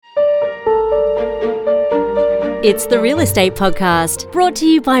It's the Real Estate Podcast, brought to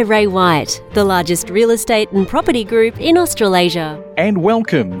you by Ray White, the largest real estate and property group in Australasia. And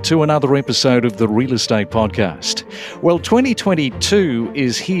welcome to another episode of the Real Estate Podcast. Well, 2022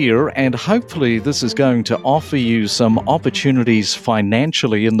 is here, and hopefully this is going to offer you some opportunities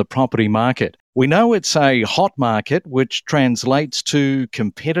financially in the property market. We know it's a hot market, which translates to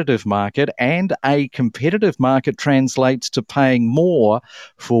competitive market, and a competitive market translates to paying more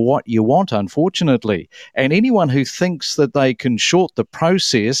for what you want, unfortunately. And anyone who thinks that they can short the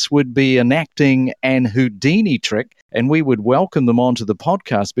process would be enacting an Houdini trick, and we would welcome them onto the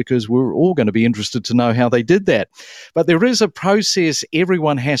podcast because we're all going to be interested to know how they did that. But there is a process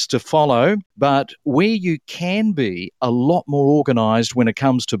everyone has to follow, but where you can be a lot more organised when it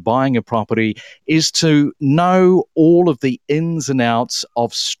comes to buying a property is to know all of the ins and outs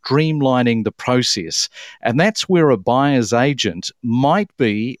of streamlining the process. And that's where a buyer's agent might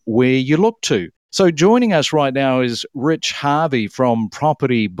be where you look to. So joining us right now is Rich Harvey from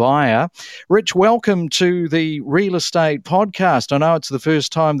Property Buyer. Rich, welcome to the Real Estate Podcast. I know it's the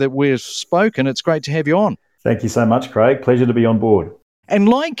first time that we've spoken. It's great to have you on. Thank you so much, Craig. Pleasure to be on board. And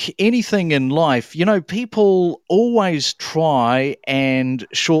like anything in life, you know, people always try and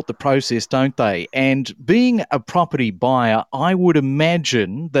short the process, don't they? And being a property buyer, I would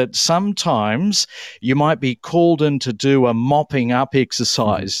imagine that sometimes you might be called in to do a mopping up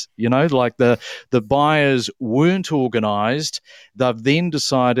exercise, you know, like the buyers weren't organised. They've then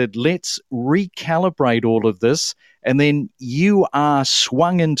decided, let's recalibrate all of this, and then you are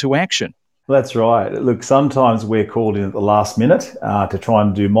swung into action. That's right. Look, sometimes we're called in at the last minute to try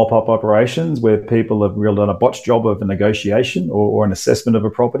and do mop-up operations where people have really done a botched job of a negotiation or an assessment of a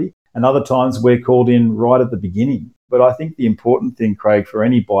property. And other times we're called in right at the beginning. But I think the important thing, Craig, for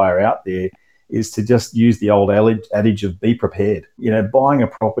any buyer out there is to just use the old adage of be prepared. You know, buying a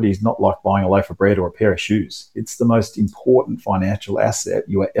property is not like buying a loaf of bread or a pair of shoes. It's the most important financial asset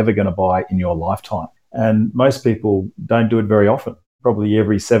you are ever going to buy in your lifetime. And most people don't do it very often. Probably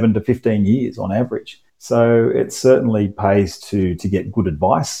every 7 to 15 years on average. So it certainly pays to get good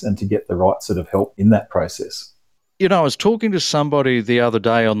advice and to get the right sort of help in that process. You know, I was talking to somebody the other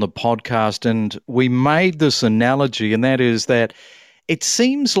day on the podcast, and we made this analogy, and that is that it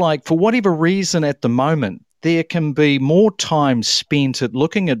seems like for whatever reason at the moment, there can be more time spent at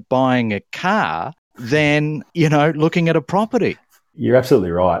looking at buying a car than, you know, looking at a property. You're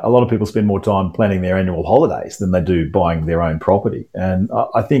absolutely right. A lot of people spend more time planning their annual holidays than they do buying their own property. And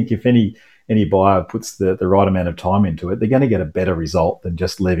I think if any buyer puts the right amount of time into it, they're going to get a better result than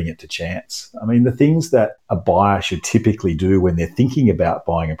just leaving it to chance. I mean, the things that a buyer should typically do when they're thinking about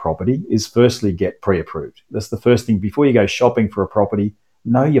buying a property is firstly get pre-approved. That's the first thing. Before you go shopping for a property,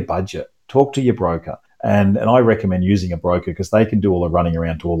 know your budget. Talk to your broker. And I recommend using a broker because they can do all the running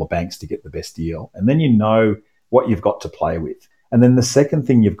around to all the banks to get the best deal. And then you know what you've got to play with. And then the second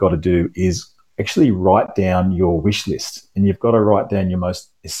thing you've got to do is actually write down your wish list. And you've got to write down your most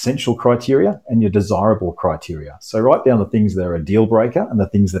essential criteria and your desirable criteria. So write down the things that are a deal breaker and the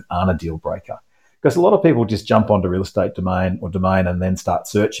things that aren't a deal breaker. Because a lot of people just jump onto Real Estate Domain and then start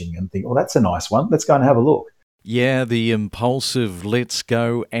searching and think, well, that's a nice one. Let's go and have a look. Yeah, the impulsive, let's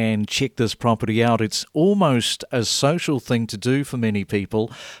go and check this property out. It's almost a social thing to do for many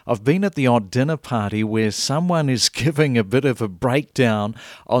people. I've been at the odd dinner party where someone is giving a bit of a breakdown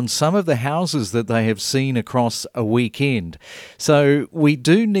on some of the houses that they have seen across a weekend. So we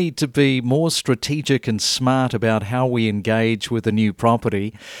do need to be more strategic and smart about how we engage with a new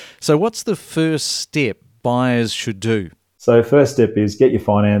property. So what's the first step buyers should do? So first step is get your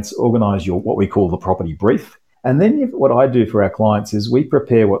finance, organise your what we call the property brief. And then what I do for our clients is we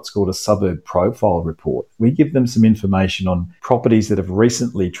prepare what's called a suburb profile report. We give them some information on properties that have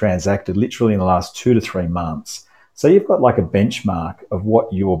recently transacted literally in the last 2 to 3 months. So you've got like a benchmark of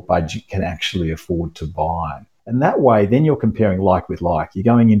what your budget can actually afford to buy. And that way, then you're comparing like with like. You're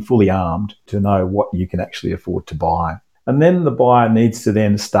going in fully armed to know what you can actually afford to buy. And then the buyer needs to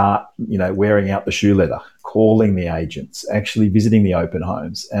then start, you know, wearing out the shoe leather, calling the agents, actually visiting the open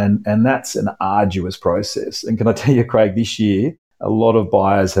homes. And that's an arduous process. And can I tell you, Craig, this year, a lot of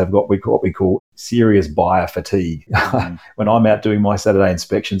buyers have got what we call serious buyer fatigue. When I'm out doing my Saturday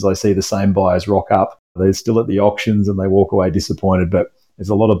inspections, I see the same buyers rock up. They're still at the auctions and they walk away disappointed, but there's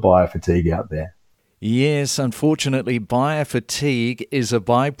a lot of buyer fatigue out there. Yes, unfortunately, buyer fatigue is a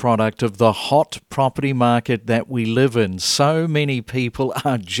byproduct of the hot property market that we live in. So many people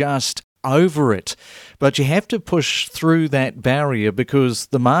are just over it. But you have to push through that barrier because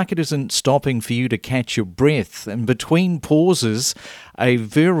the market isn't stopping for you to catch your breath. And between pauses, a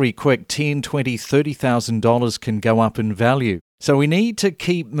very quick $10,000, $20,000, $30,000 can go up in value. So we need to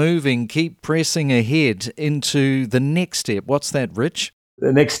keep moving, keep pressing ahead into the next step. What's that, Rich?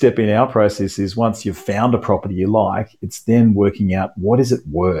 The next step in our process is once you've found a property you like, it's then working out what is it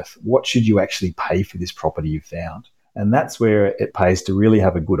worth? What should you actually pay for this property you've found? And that's where it pays to really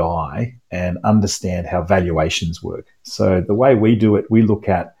have a good eye and understand how valuations work. So the way we do it, we look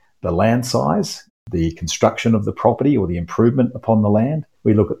at the land size, the construction of the property or the improvement upon the land.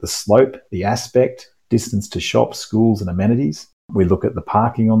 We look at the slope, the aspect, distance to shops, schools and amenities. We look at the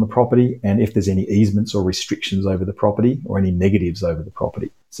parking on the property and if there's any easements or restrictions over the property or any negatives over the property.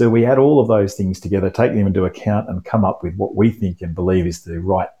 So we add all of those things together, take them into account and come up with what we think and believe is the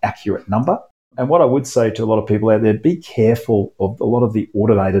right accurate number. And what I would say to a lot of people out there, be careful of a lot of the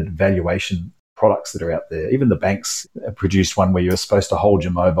automated valuation products that are out there. Even the banks produced one where you're supposed to hold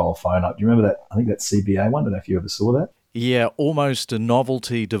your mobile phone up. Do you remember that? I think that CBA one. I don't know if you ever saw that. Yeah, almost a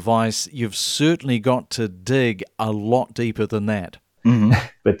novelty device. You've certainly got to dig a lot deeper than that. Mm-hmm.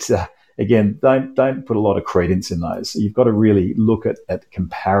 But again, don't put a lot of credence in those. You've got to really look at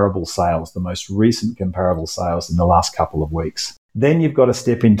comparable sales, the most recent comparable sales in the last couple of weeks. Then you've got to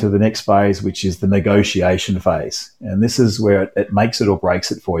step into the next phase, which is the negotiation phase. And this is where it makes it or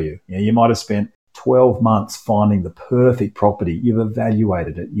breaks it for you. You might have spent 12 months finding the perfect property. You've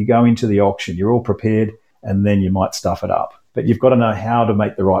evaluated it. You go into the auction. You're all prepared. And then you might stuff it up. But you've got to know how to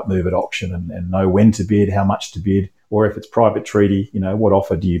make the right move at auction and know when to bid, how much to bid, or if it's private treaty, what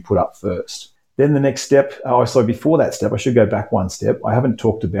offer do you put up first? Then the next step, before that step, I should go back one step. I haven't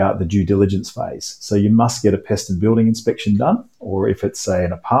talked about the due diligence phase. So you must get a pest and building inspection done, or if it's, say,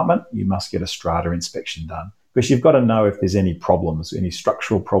 an apartment, you must get a strata inspection done. Because you've got to know if there's any problems, any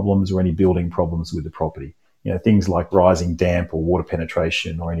structural problems or any building problems with the property. Things like rising damp or water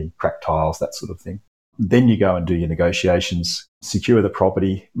penetration or any cracked tiles, that sort of thing. Then you go and do your negotiations, secure the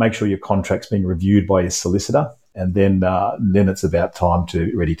property, make sure your contract's being reviewed by your solicitor, and then it's about time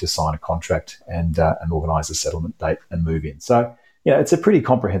ready to sign a contract and organise a settlement date and move in. So, it's a pretty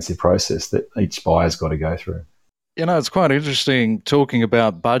comprehensive process that each buyer's got to go through. It's quite interesting talking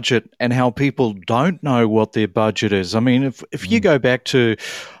about budget and how people don't know what their budget is. I mean, if you go back to,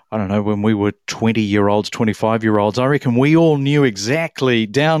 I don't know, when we were 20-year-olds, 25-year-olds, I reckon we all knew exactly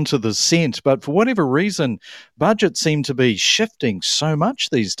down to the cent. But for whatever reason, budgets seem to be shifting so much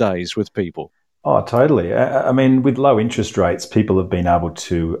these days with people. Oh, totally. I mean, with low interest rates, people have been able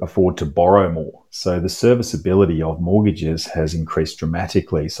to afford to borrow more. So the serviceability of mortgages has increased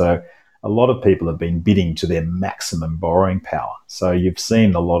dramatically. So a lot of people have been bidding to their maximum borrowing power. So you've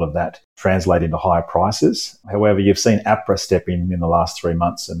seen a lot of that translate into higher prices. However, you've seen APRA step in the last 3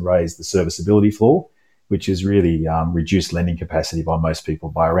 months and raise the serviceability floor, which has really reduced lending capacity by most people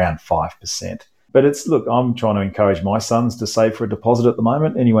by around 5%. But I'm trying to encourage my sons to save for a deposit at the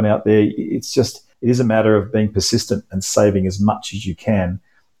moment. Anyone out there, it is a matter of being persistent and saving as much as you can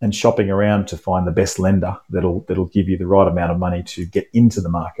and shopping around to find the best lender that'll give you the right amount of money to get into the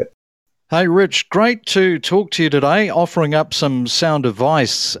market. Hey, Rich, great to talk to you today, offering up some sound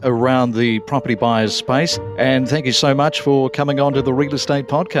advice around the property buyer's space. And thank you so much for coming on to the Real Estate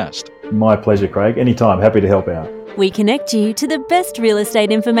Podcast. My pleasure, Craig. Anytime. Happy to help out. We connect you to the best real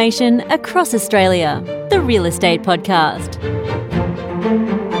estate information across Australia. The Real Estate Podcast.